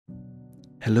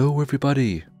Hello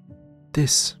everybody,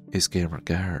 this is Gamer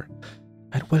Gar,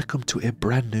 and welcome to a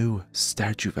brand new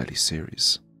Stardew Valley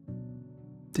series.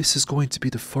 This is going to be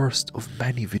the first of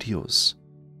many videos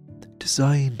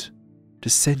designed to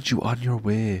send you on your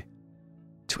way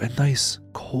to a nice,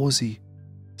 cozy,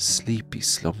 sleepy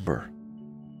slumber.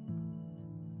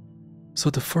 So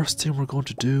the first thing we're going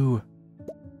to do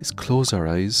is close our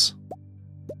eyes,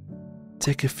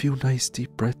 take a few nice deep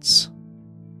breaths,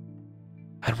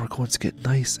 and we're going to get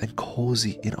nice and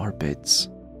cozy in our beds.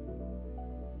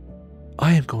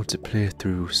 I am going to play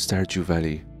through Stardew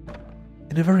Valley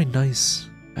in a very nice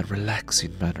and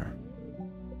relaxing manner.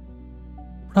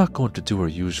 We're not going to do our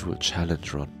usual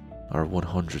challenge run, our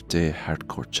 100-day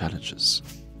hardcore challenges.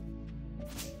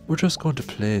 We're just going to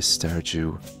play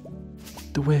Stardew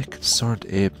the way Concerned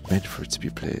Abe meant for it to be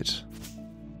played.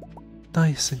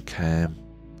 Nice and calm,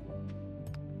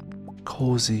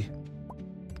 cozy,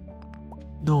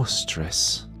 no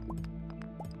stress.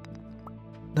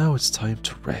 Now it's time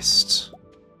to rest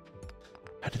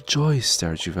and enjoy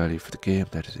Stardew Valley for the game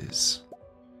that it is.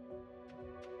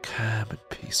 Calm and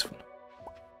peaceful.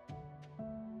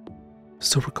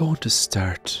 So we're going to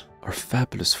start our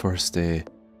fabulous first day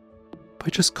by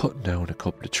just cutting down a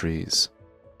couple of trees.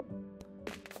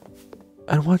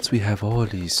 And once we have all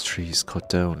these trees cut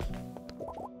down,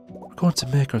 we're going to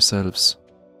make ourselves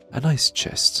a nice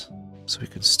chest so we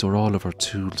can store all of our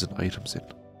tools and items in.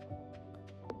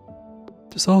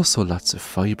 There's also lots of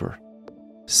fibre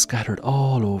scattered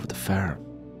all over the farm.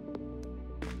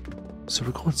 So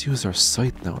we're going to use our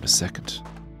scythe now in a second.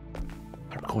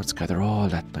 And we're going to gather all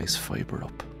that nice fibre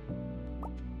up.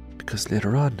 Because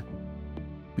later on,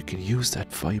 we can use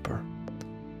that fibre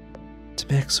to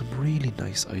make some really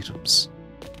nice items,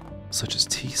 such as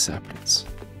tea saplings.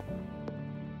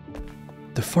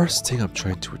 The first thing I'm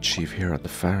trying to achieve here on the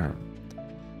farm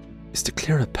is to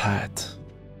clear a path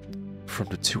from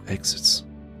the two exits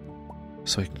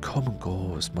so I can come and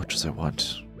go as much as I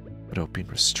want without being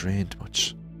restrained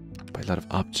much by a lot of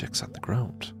objects on the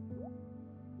ground.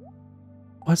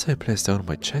 Once I place down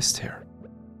my chest here,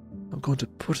 I'm going to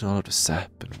put in all of the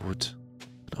sap and wood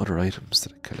and other items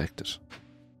that I collected.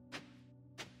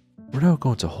 We're now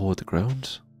going to hoe the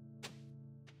ground,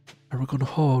 and we're going to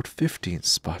hoe out 15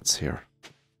 spots here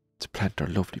to plant our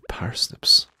lovely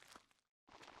parsnips.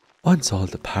 Once all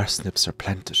the parsnips are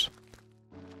planted,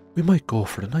 we might go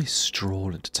for a nice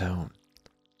stroll into town,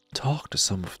 talk to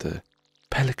some of the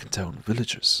Pelican Town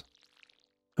villagers.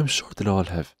 I'm sure they'll all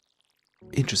have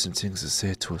interesting things to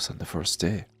say to us on the first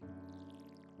day.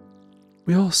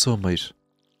 We also might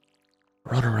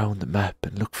run around the map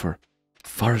and look for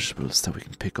forageables that we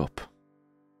can pick up.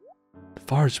 The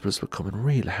forageables will come in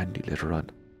real handy later on.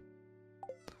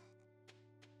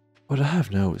 What I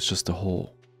have now is just a hoe,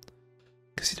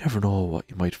 because you never know what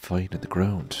you might find in the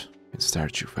ground in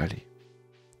Stardew Valley.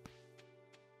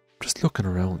 Just looking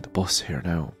around the bus here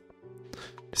now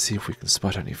to see if we can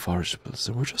spot any forageables,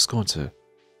 and we're just going to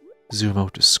zoom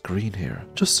out the screen here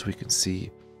just so we can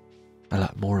see a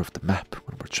lot more of the map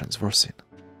when we're transversing.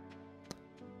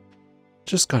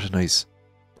 Just got a nice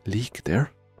leak there.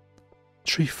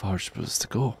 3 forageables to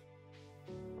go.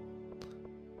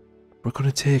 We're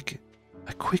going to take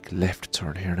a quick left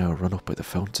turn here now, run up by the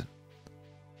fountain.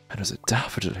 And there's a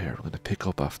daffodil here I'm going to pick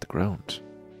up off the ground.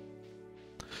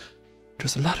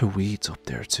 There's a lot of weeds up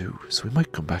there too, so we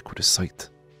might come back with a scythe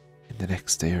in the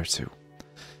next day or two.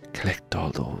 Collect all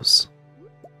those.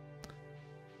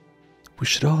 We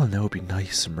should all now be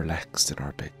nice and relaxed in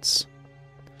our beds.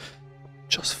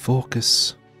 Just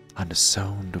focus on the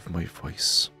sound of my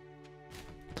voice.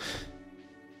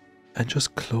 And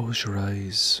just close your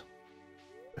eyes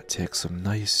and take some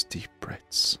nice deep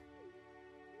breaths.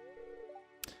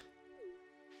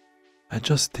 And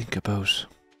just think about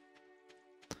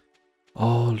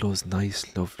all those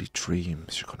nice lovely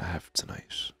dreams you're going to have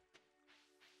tonight.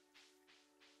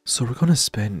 So we're going to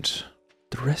spend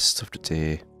the rest of the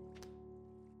day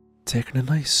taking a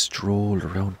nice stroll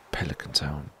around Pelican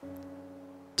Town,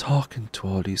 talking to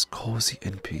all these cozy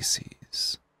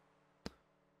NPCs.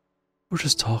 We're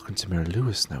just talking to Mayor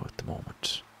Lewis now at the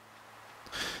moment.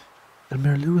 And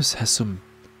Mayor Lewis has some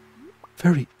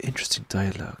very interesting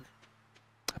dialogue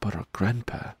about our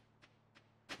grandpa.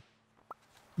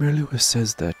 Mayor Lewis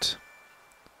says that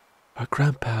our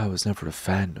grandpa was never a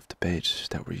fan of the bed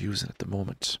that we're using at the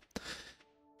moment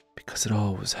because it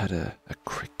always had a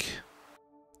creak.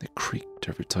 It creaked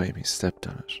every time he stepped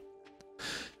on it.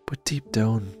 But deep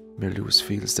down, Mayor Lewis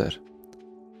feels that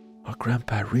our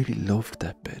grandpa really loved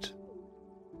that bed.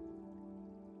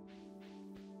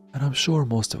 And I'm sure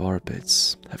most of our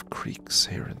beds have creaks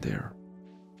here and there.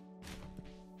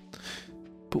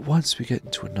 But once we get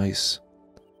into a nice,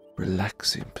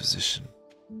 relaxing position,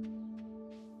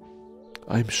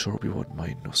 I'm sure we won't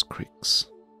mind those creaks.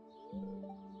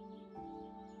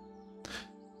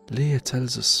 Leah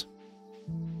tells us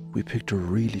we picked a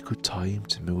really good time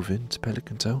to move into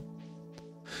Pelican Town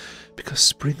because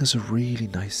spring is a really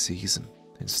nice season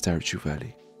in Stardew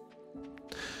Valley.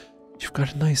 You've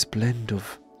got a nice blend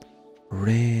of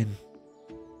rain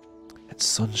and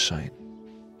sunshine.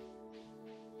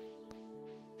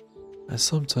 And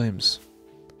sometimes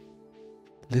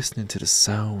listening to the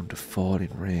sound of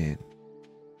falling rain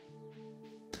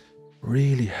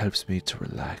really helps me to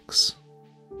relax.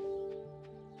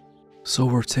 So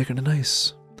we're taking a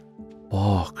nice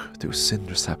walk through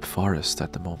Cindersap Forest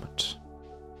at the moment.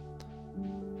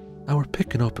 And we're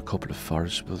picking up a couple of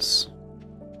forageables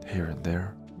here and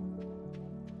there.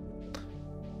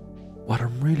 What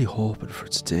I'm really hoping for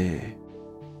today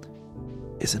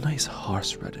is a nice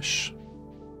horseradish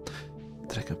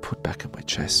that I can put back in my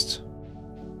chest.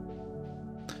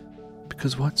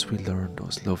 Because once we learn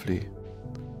those lovely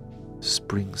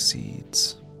spring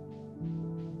seeds,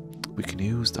 we can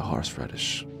use the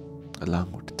horseradish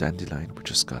along with the dandelion we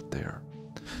just got there.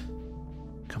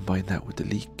 Combine that with the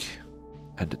leek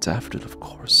and the daffodil, of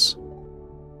course.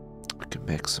 We can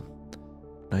make some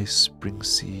nice spring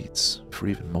seeds for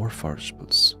even more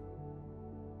forageables.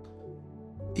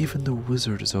 Even the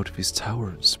wizard is out of his tower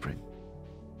in spring.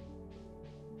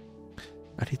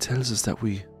 And he tells us that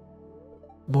we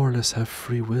more or less have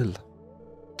free will.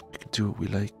 We can do what we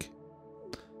like.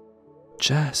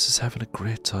 Jess is having a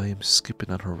great time skipping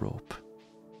on her rope.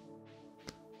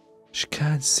 She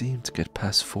can't seem to get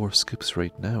past 4 skips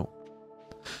right now.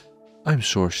 I'm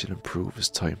sure she'll improve as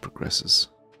time progresses.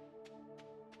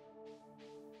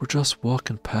 We're just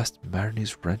walking past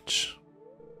Marnie's ranch.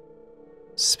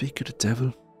 Speak of the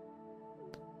devil,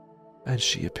 and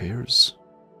she appears.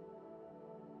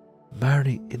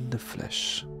 Marnie in the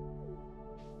flesh.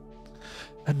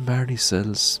 And Marnie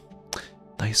sells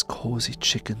nice cosy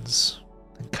chickens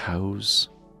and cows,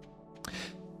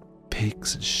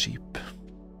 pigs and sheep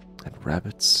and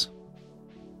rabbits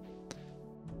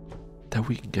that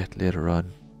we can get later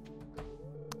on.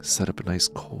 Set up a nice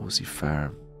cosy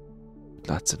farm with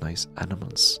lots of nice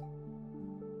animals.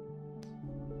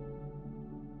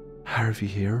 Harvey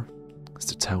here is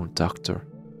the town doctor.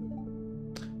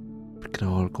 We can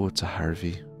all go to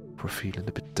Harvey if we're feeling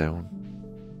a bit down.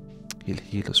 He'll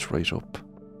heal us right up.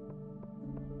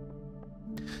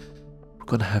 We're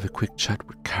going to have a quick chat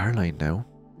with Caroline now.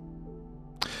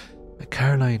 And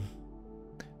Caroline,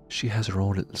 she has her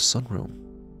own little sunroom.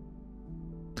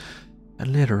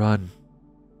 And later on,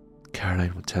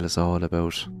 Caroline will tell us all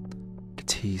about the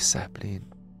tea sapling.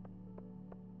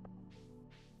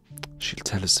 She'll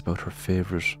tell us about her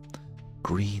favourite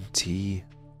green tea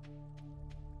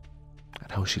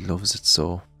and how she loves it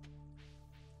so.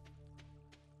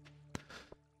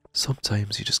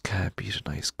 Sometimes you just can't beat a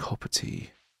nice cup of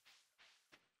tea.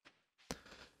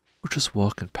 We're just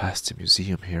walking past the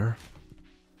museum here,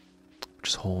 which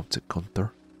is home to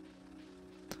Gunther.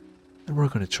 And we're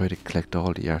going to try to collect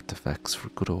all the artifacts for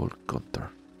good old Gunther.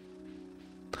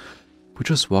 We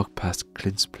just walked past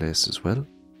Clint's place as well.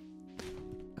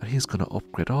 And he's going to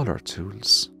upgrade all our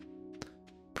tools,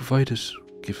 provided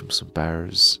we give him some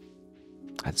bars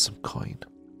and some coin.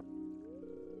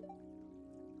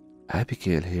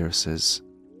 Abigail here says,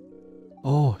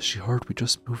 oh, she heard we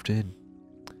just moved in.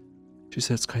 She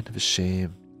said it's kind of a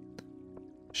shame.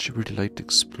 She really liked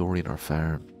exploring our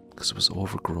farm because it was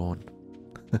overgrown.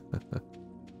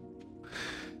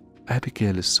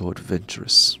 Abigail is so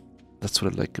adventurous. That's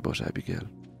what I like about Abigail.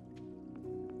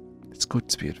 It's good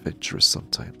to be adventurous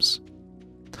sometimes.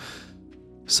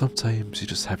 Sometimes you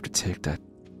just have to take that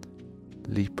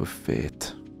leap of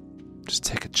faith. Just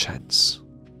take a chance.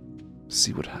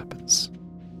 See what happens.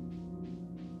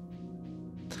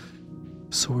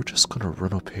 So we're just going to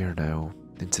run up here now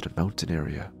into the mountain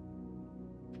area.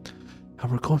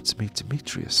 And we're going to meet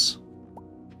Demetrius.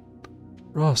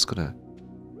 We're also going to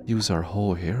use our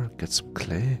hoe here and get some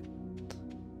clay.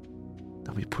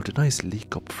 And we put a nice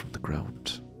leek up from the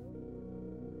ground.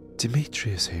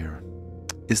 Demetrius here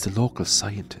is the local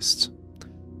scientist.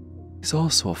 He's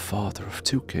also a father of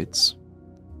 2 kids,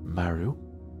 Maru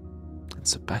and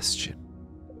Sebastian.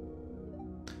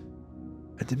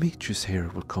 And Demetrius here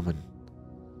will come in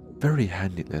very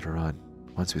handy later on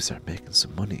once we start making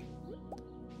some money.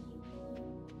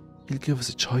 He'll give us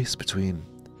a choice between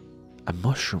a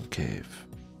mushroom cave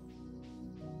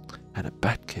and a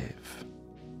bat cave.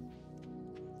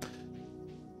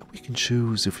 We can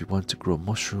choose if we want to grow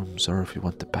mushrooms or if we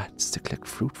want the bats to collect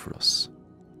fruit for us.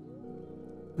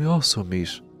 We also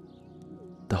meet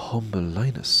the humble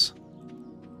Linus,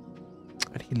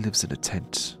 and he lives in a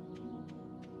tent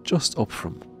just up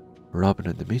from Robin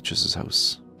and Demetrius's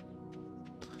house.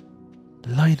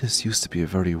 Linus used to be a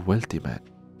very wealthy man,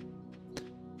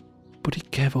 but he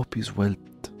gave up his wealth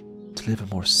to live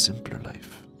a more simpler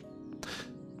life,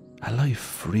 a life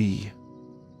free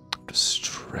of the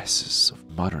stresses of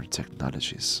modern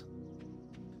technologies.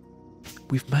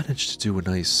 We've managed to do a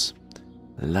nice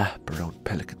lap around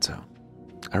Pelican Town,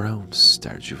 around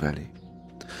Stardew Valley.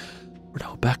 We're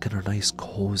now back in our nice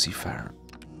cosy farm.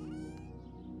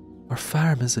 Our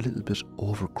farm is a little bit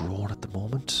overgrown at the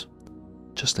moment,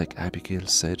 just like Abigail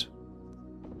said.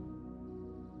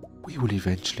 We will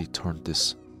eventually turn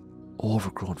this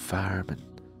overgrown farm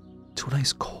into a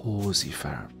nice cosy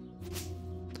farm.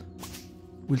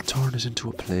 We'll turn it into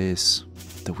a place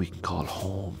that we can call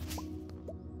home.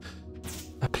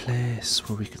 A place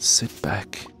where we can sit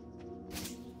back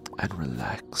and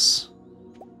relax.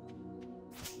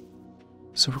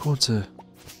 So we're going to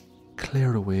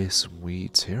clear away some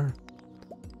weeds here.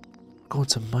 We're going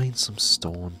to mine some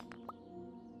stone.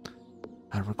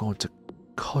 And we're going to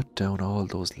cut down all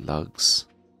those logs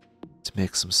to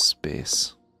make some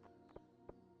space.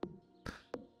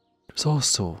 There's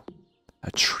also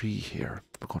a tree here.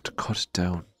 We're going to cut it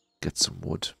down, get some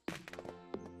wood.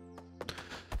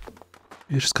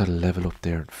 You just got to level up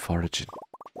there in foraging,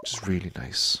 which is really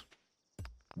nice.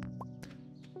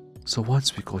 So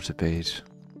once we go to bed,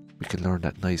 we can learn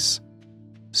that nice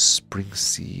spring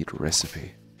seed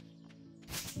recipe.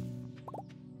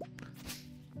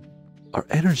 Our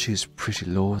energy is pretty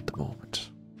low at the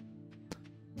moment,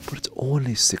 but it's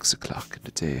only 6 o'clock in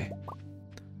the day.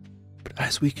 But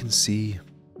as we can see,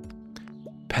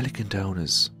 Pelican Down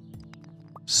is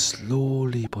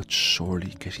slowly but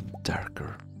surely getting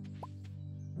darker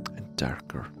and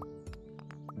darker,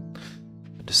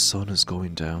 and the sun is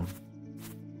going down,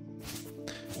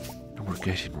 and we're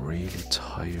getting really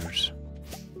tired.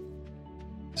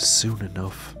 Soon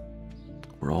enough,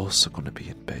 we're also going to be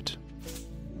in bed.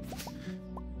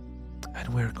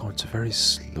 And we're going to very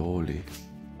slowly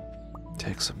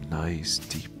take some nice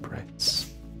deep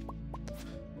breaths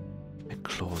and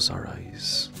close our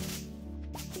eyes.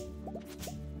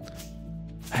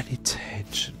 Any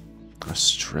tension or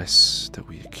stress that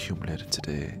we accumulated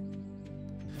today,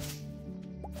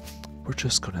 we're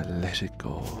just going to let it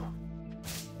go.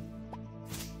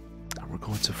 And we're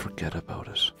going to forget about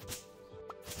it.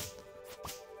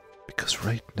 Because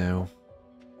right now,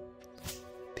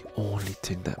 the only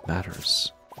thing that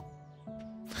matters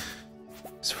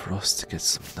is for us to get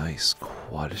some nice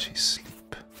quality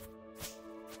sleep.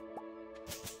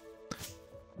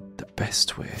 The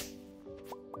best way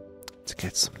to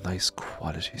get some nice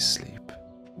quality sleep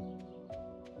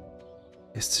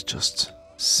is to just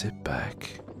sit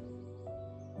back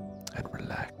and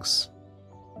relax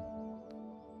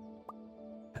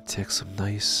and take some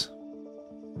nice,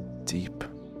 deep,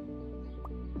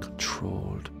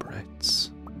 controlled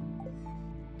breaths.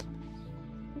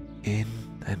 In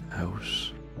and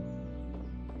out.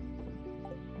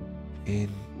 In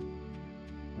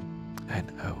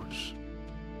and out.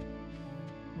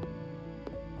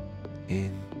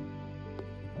 In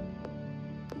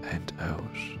and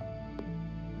out.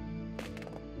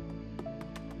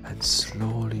 And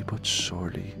slowly but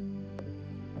surely,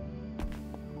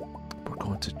 we're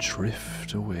going to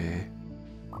drift away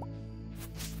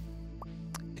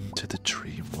into the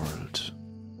dream world.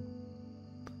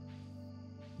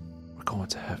 We're going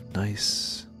to have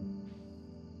nice,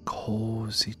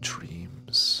 cozy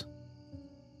dreams.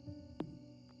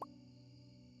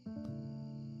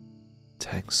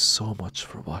 Thanks so much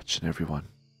for watching, everyone.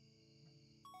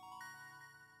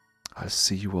 I'll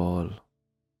see you all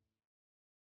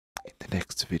in the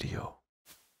next video.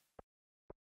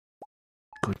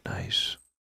 Good night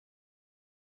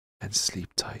and sleep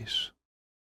tight.